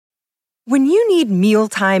When you need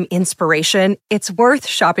mealtime inspiration, it's worth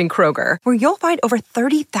shopping Kroger, where you'll find over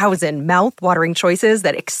 30,000 mouth-watering choices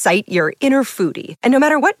that excite your inner foodie. And no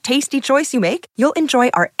matter what tasty choice you make, you'll enjoy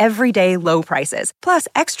our everyday low prices, plus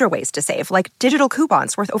extra ways to save, like digital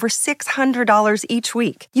coupons worth over $600 each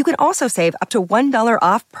week. You can also save up to $1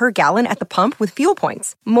 off per gallon at the pump with fuel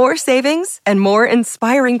points. More savings and more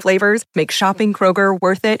inspiring flavors make shopping Kroger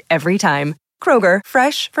worth it every time. Kroger,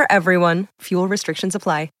 fresh for everyone. Fuel restrictions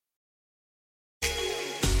apply.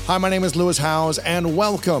 Hi, my name is Lewis Howes, and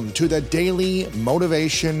welcome to the Daily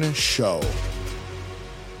Motivation Show.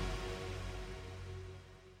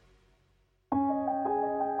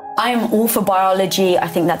 I am all for biology. I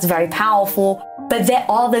think that's very powerful. But there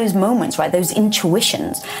are those moments, right? Those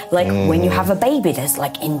intuitions. Like when you have a baby, there's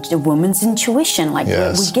like the woman's intuition. Like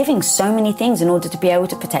we're giving so many things in order to be able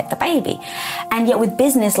to protect the baby. And yet with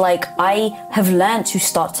business, like I have learned to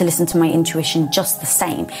start to listen to my intuition just the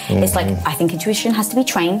same. It's like, I think intuition has to be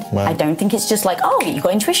trained. Wow. I don't think it's just like, oh, you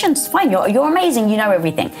got intuition, it's fine. You're amazing. You know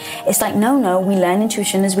everything. It's like, no, we learn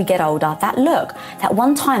intuition as we get older. That look, that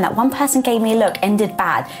one time, that one person gave me a look, ended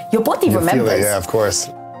bad. Your body remembers. Feel it, yeah, of course.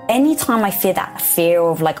 Anytime I feel that fear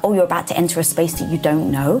of like, oh, you're about to enter a space that you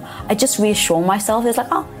don't know, I just reassure myself. It's like,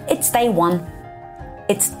 oh, it's day one.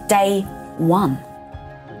 It's day one.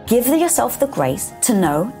 Give yourself the grace to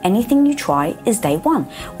know anything you try is day one.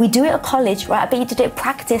 We do it at college, right? I bet you did it at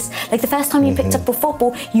practice. Like the first time you picked up a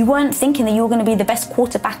football, you weren't thinking that you were going to be the best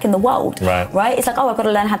quarterback in the world, right? It's like, oh, I've got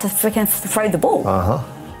to learn how to freaking throw the ball.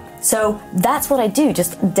 So that's what I do.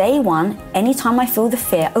 Just day one, anytime I feel the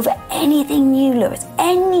fear over anything new, Lewis,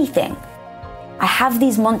 anything, I have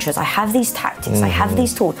these mantras, I have these tactics, I have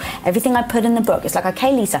these tools, everything I put in the book. It's like,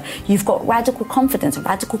 okay, Lisa, you've got radical confidence.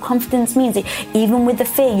 Radical confidence means that even with the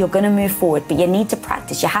fear, you're going to move forward, but you need to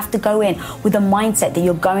practice. You have to go in with a mindset that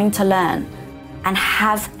you're going to learn and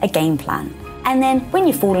have a game plan. And then when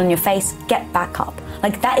you fall on your face, get back up.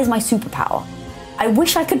 Like that is my superpower. I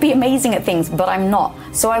wish I could be amazing at things, but I'm not.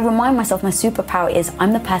 So I remind myself my superpower is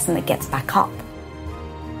I'm the person that gets back up.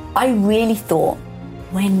 I really thought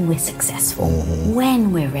when we're successful,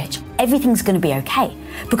 when we're rich, everything's going to be okay.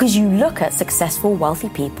 Because you look at successful, wealthy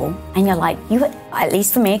people and you're like, at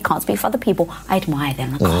least for me, can't speak for other people, I admire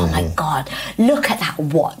them. Like, oh my God, look at that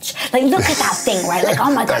watch. Like, look at that thing, right? Like,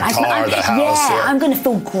 oh my God, I'm going to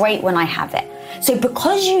feel great when I have it. So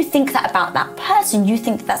because you think that about that person, you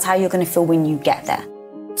think that's how you're going to feel when you get there.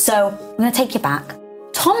 So I'm going to take you back.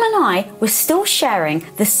 Tom and I were still sharing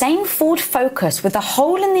the same Ford Focus with a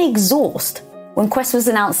hole in the exhaust when Quest was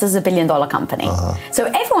announced as $1 billion company. So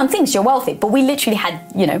everyone thinks you're wealthy, but we literally had,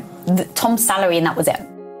 Tom's salary and that was it.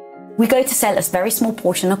 We go to sell a very small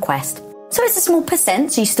portion of Quest. So it's a small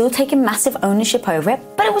percent, so you're still taking massive ownership over it,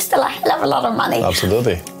 but it was still a hell of a lot of money.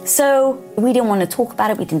 Absolutely. So we didn't want to talk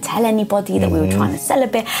about it. We didn't tell anybody that we were trying to sell a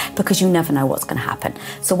bit because you never know what's going to happen.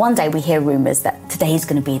 So one day we hear rumors that today is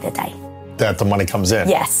going to be the day that the money comes in.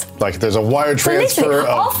 Yes. Like there's a wire transfer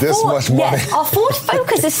of this much money. Yes, our Ford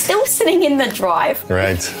Focus is still sitting in the drive.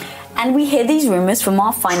 Right. And we hear these rumors from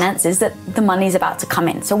our finances that the money's about to come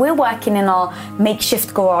in. So we're working in our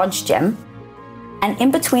makeshift garage gym. And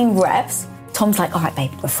in between reps, Tom's like, all right,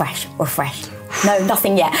 babe, refresh. No,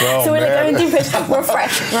 nothing yet. Oh, so we're like going deep,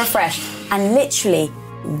 refresh. And literally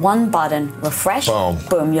one button, refresh,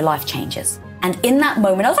 boom, your life changes. And in that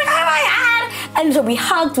moment, I was like, oh my God. And so we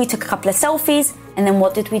hugged, we took a couple of selfies. And then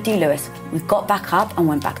what did we do, Lewis? We got back up and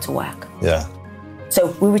went back to work. Yeah.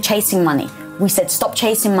 So we were chasing money. We said, stop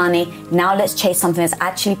chasing money. Now let's chase something that's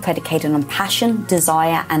actually predicated on passion,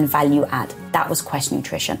 desire, and value add. That was Quest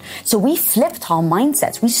Nutrition. So we flipped our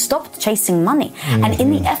mindsets. We stopped chasing money. And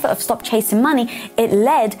in the effort of stop chasing money, it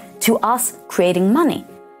led to us creating money.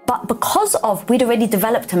 But because we'd already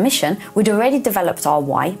developed a mission, we'd already developed our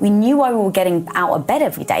why, we knew why we were getting out of bed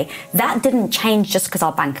every day, that didn't change just because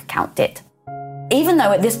our bank account did. Even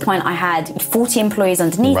though at this point I had 40 employees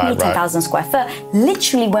underneath me, 10,000 square foot,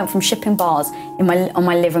 literally went from shipping bars on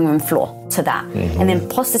my living room floor to that. And the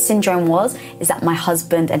imposter syndrome is that my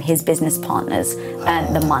husband and his business partners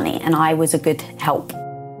earned the money and I was a good help.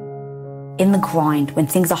 In the grind, when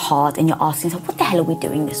things are hard and you're asking yourself, what the hell are we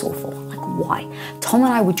doing this all for? Like, why? Tom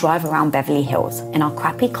and I would drive around Beverly Hills in our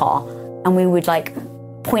crappy car and we would like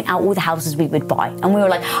point out all the houses we would buy. And we were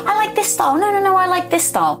like, I like this style. No, I like this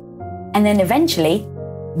style. And then eventually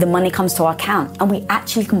the money comes to our account and we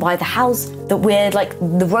actually can buy the house that we're like,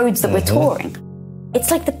 the roads that we're touring.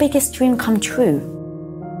 It's like the biggest dream come true.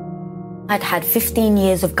 I'd had 15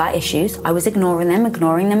 years of gut issues. I was ignoring them.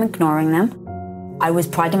 I was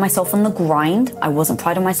priding myself on the grind. I wasn't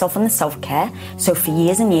priding myself on the self-care. So for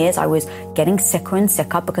years and years, I was getting sicker and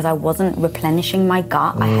sicker because I wasn't replenishing my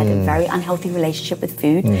gut. I had a very unhealthy relationship with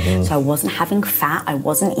food. So I wasn't having fat. I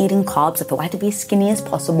wasn't eating carbs. I thought I had to be as skinny as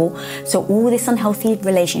possible. So all this unhealthy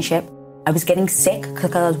relationship, I was getting sick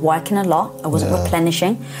because I was working a lot. I wasn't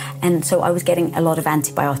replenishing. And so I was getting a lot of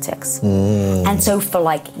antibiotics. And so for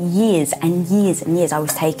like years and years and years, I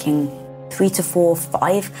was taking 3 to 4,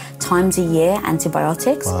 5 times a year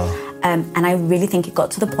antibiotics. And I really think it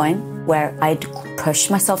got to the point where I'd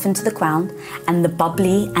pushed myself into the ground, and the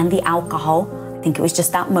bubbly and the alcohol, I think it was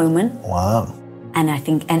just that moment. Wow. And I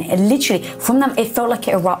think, and it literally, from them, it felt like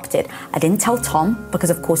it erupted. I didn't tell Tom because,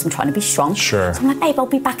 of course, I'm trying to be strong. Sure. So I'm like, babe, I'll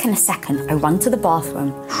be back in a second. I run to the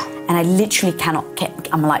bathroom and I literally cannot get,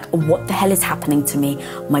 I'm like, what the hell is happening to me?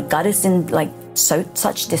 My gut is in like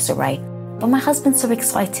such disarray. But my husband's so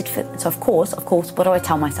excited for it. So of course, what do I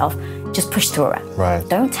tell myself? Just push through it. Right.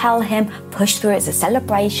 Don't tell him, push through it. It's a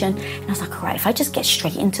celebration. And I was like, all right, if I just get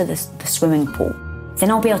straight into the swimming pool,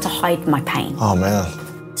 then I'll be able to hide my pain. Oh, man.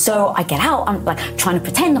 So I get out, I'm like trying to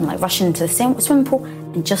pretend, I'm like rushing into the swimming pool,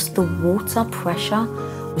 and just the water pressure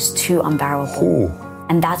was too unbearable. Ooh.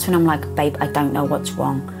 And that's when I'm like, babe, I don't know what's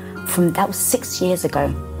wrong. That was 6 years ago.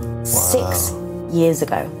 Wow. 6 years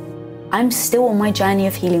ago. I'm still on my journey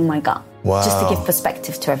of healing my gut. Wow. Just to give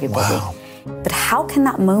perspective to everybody. Wow. But how can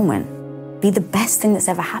that moment be the best thing that's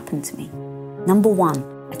ever happened to me? Number one,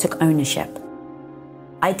 I took ownership.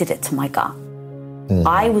 I did it to my gut.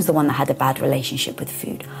 I was the one that had a bad relationship with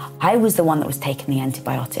food. I was the one that was taking the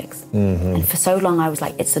antibiotics. And for so long, I was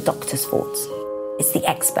like, it's the doctor's fault. It's the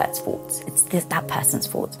expert's fault. It's that person's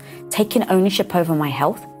fault. Taking ownership over my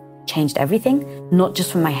health changed everything, not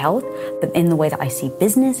just for my health, but in the way that I see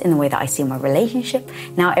business, in the way that I see my relationship.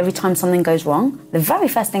 Now, every time something goes wrong, the very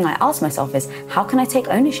first thing I ask myself is, how can I take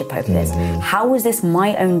ownership over this? How is this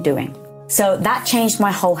my own doing? So that changed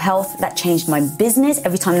my whole health, that changed my business.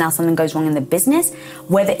 Every time now something goes wrong in the business,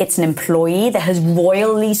 whether it's an employee that has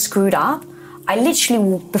royally screwed up, I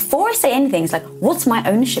literally, before I say anything, it's like, what's my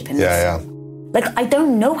ownership in this? Yeah. Like, I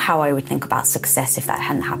don't know how I would think about success if that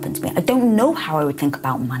hadn't happened to me. I don't know how I would think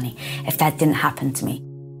about money if that didn't happen to me.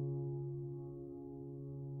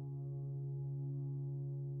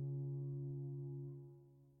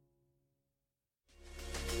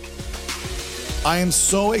 I am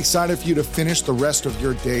so excited for you to finish the rest of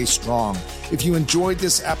your day strong. If you enjoyed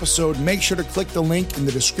this episode, make sure to click the link in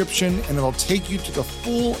the description and it'll take you to the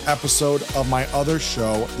full episode of my other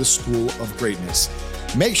show, The School of Greatness.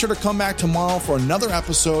 Make sure to come back tomorrow for another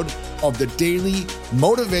episode of the Daily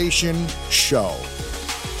Motivation Show.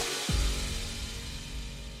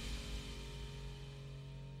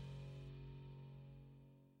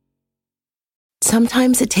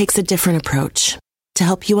 Sometimes it takes a different approach to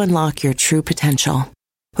help you unlock your true potential.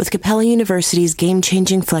 With Capella University's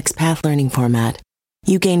game-changing FlexPath learning format,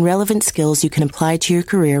 you gain relevant skills you can apply to your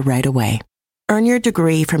career right away. Earn your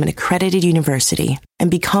degree from an accredited university and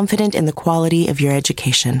be confident in the quality of your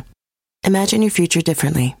education. Imagine your future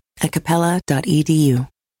differently at capella.edu.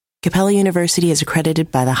 Capella University is accredited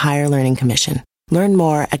by the Higher Learning Commission. Learn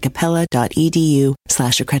more at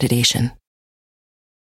capella.edu/accreditation.